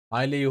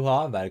Hi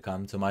Leyuha,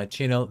 welcome to my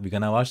channel. We're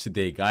gonna watch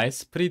today,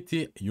 guys,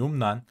 Preeti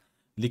Yumnam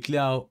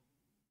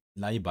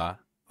LIKLAIBA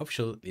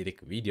official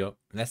lyric video.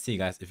 Let's see,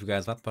 guys. If you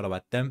guys want more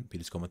about them,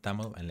 please comment down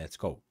below and let's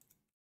go.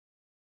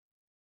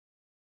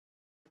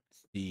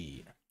 Let's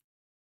see.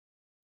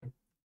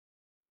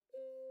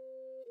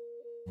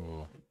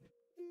 Oh,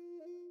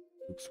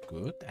 looks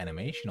good.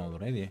 Animation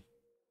already.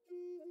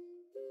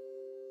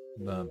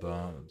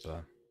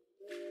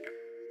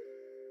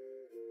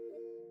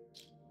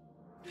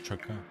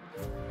 Chaka.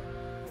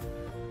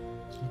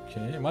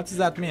 Okay, what does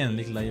that mean,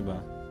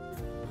 LIKLAIBA?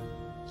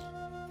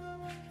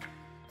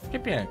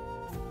 Keep it.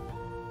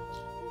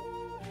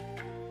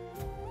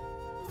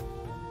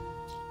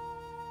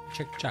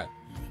 Check.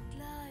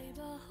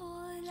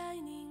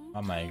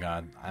 Oh my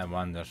god, I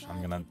wonder.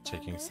 I'm gonna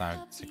checking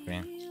sound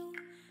screen.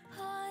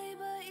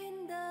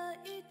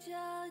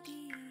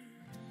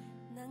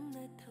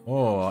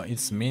 Oh,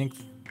 it's meaning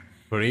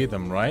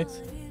freedom, right?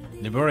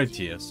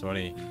 Liberty,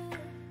 sorry.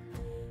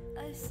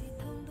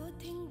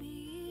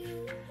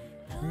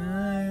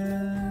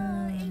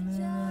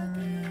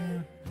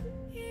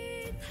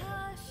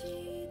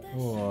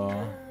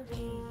 Oh,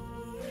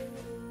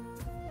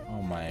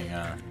 oh my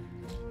god.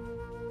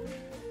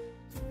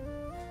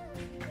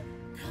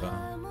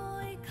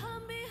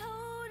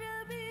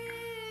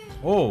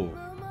 Oh,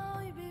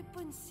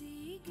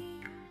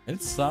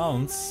 it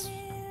sounds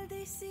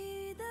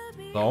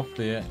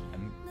softly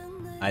and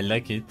I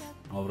like it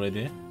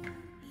already.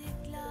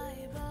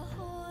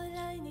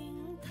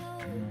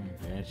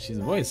 Yeah, she's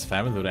voice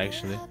familiar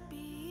actually.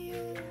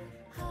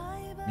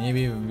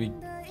 Maybe we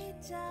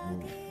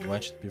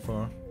watched it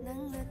before.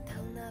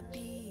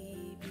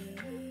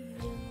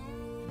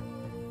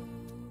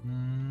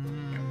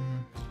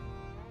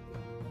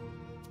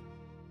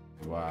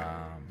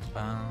 Wow.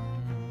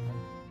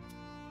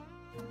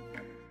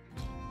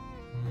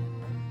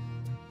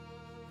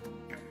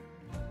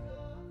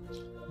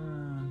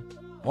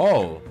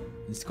 Oh,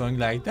 it's going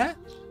like that?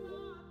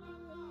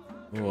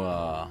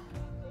 Wow.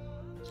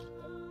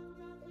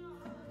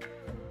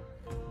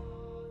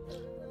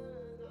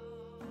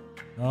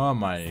 Oh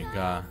my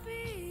god.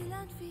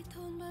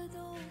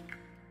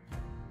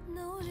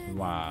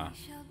 Wow.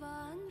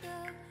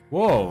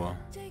 Whoa.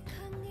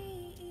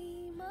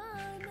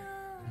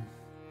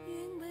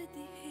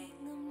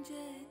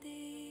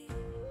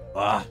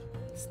 Ah,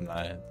 it's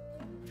nice.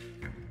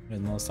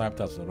 There's no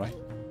subtitles, right?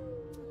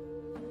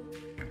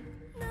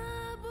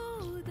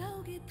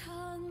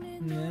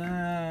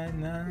 Nah.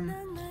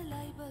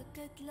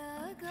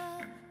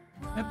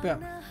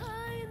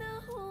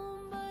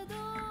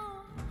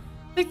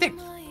 Tick.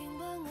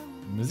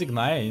 Music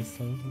nice.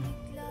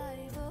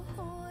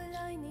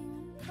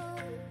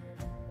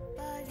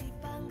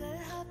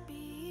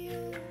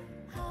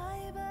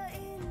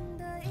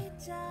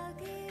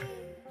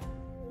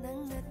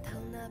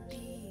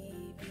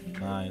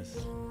 Nice.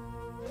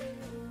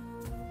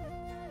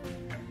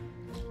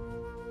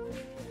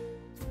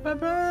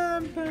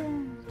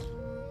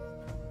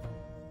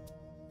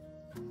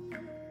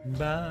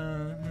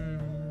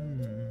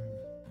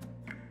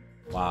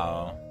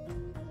 Wow.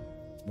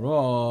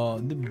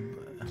 Bro,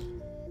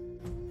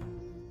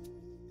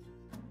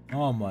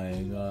 oh my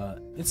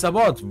god. It's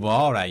about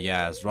war, I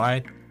guess,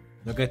 right?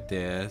 Look at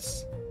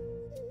this.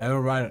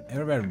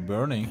 Everywhere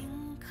burning.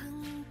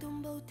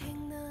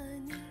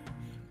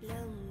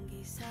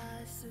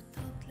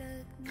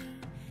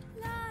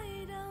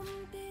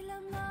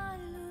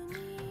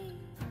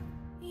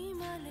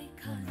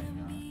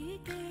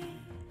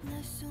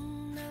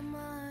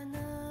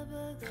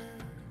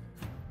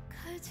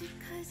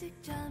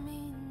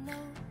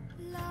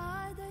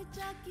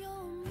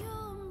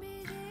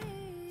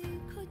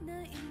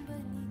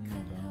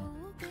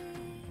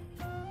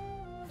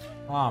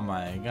 Oh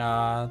my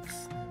god.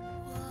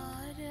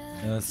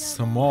 The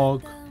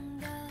smoke.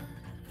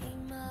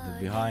 The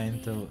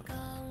behind the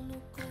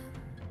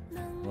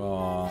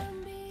bro.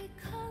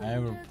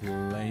 Every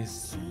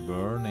place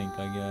burning,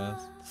 I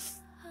guess.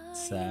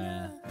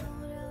 Sad.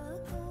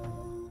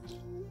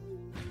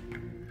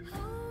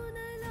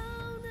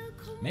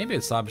 Maybe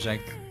a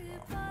subject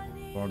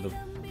for the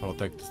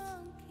protect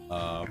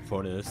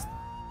forest.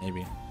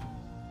 Maybe.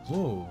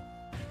 Ooh.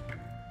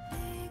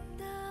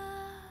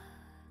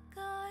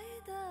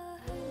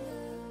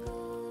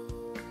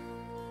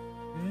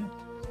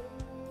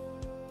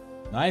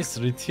 Nice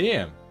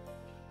rhythm.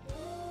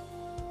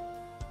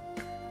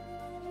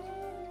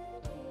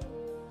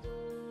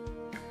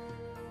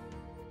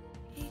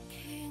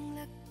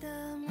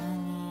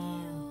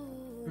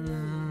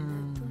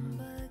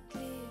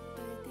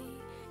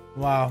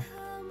 Wow.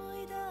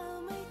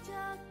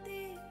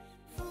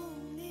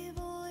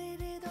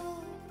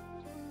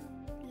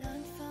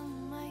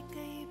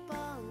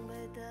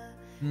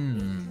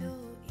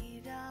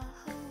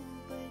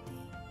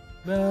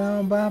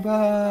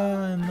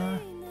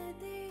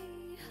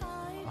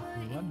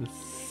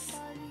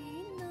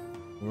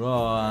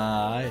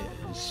 Bro,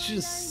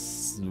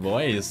 she's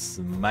voice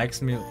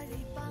makes me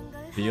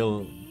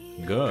feel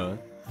good.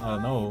 I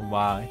don't know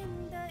why.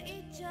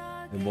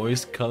 The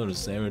voice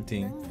colors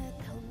everything.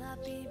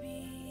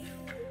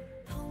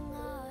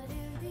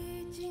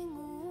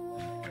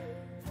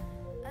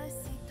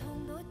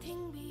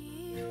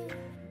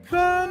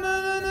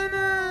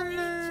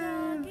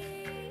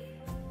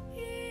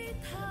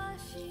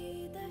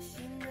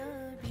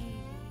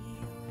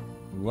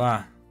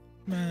 Wah.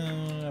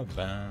 Bam,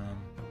 bam.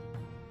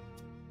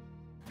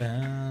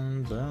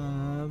 Bam,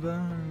 bam,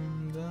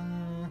 bam,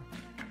 bam.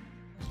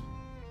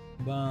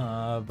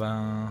 Ba,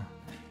 ba.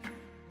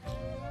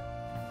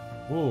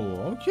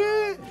 Oh,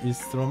 okay.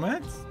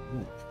 Instrument.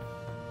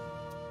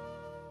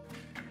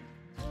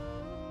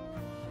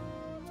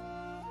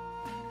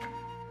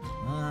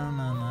 Na,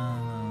 na, na,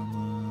 na,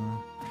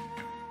 na.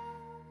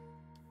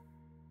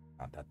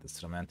 Oh, that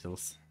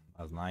instrumentals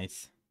was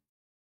nice.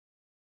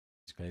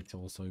 Quality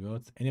also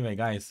good. Anyway,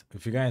 guys,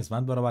 if you guys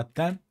want more about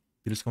them,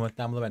 please comment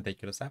down below and take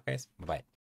care of yourself, guys. Bye bye.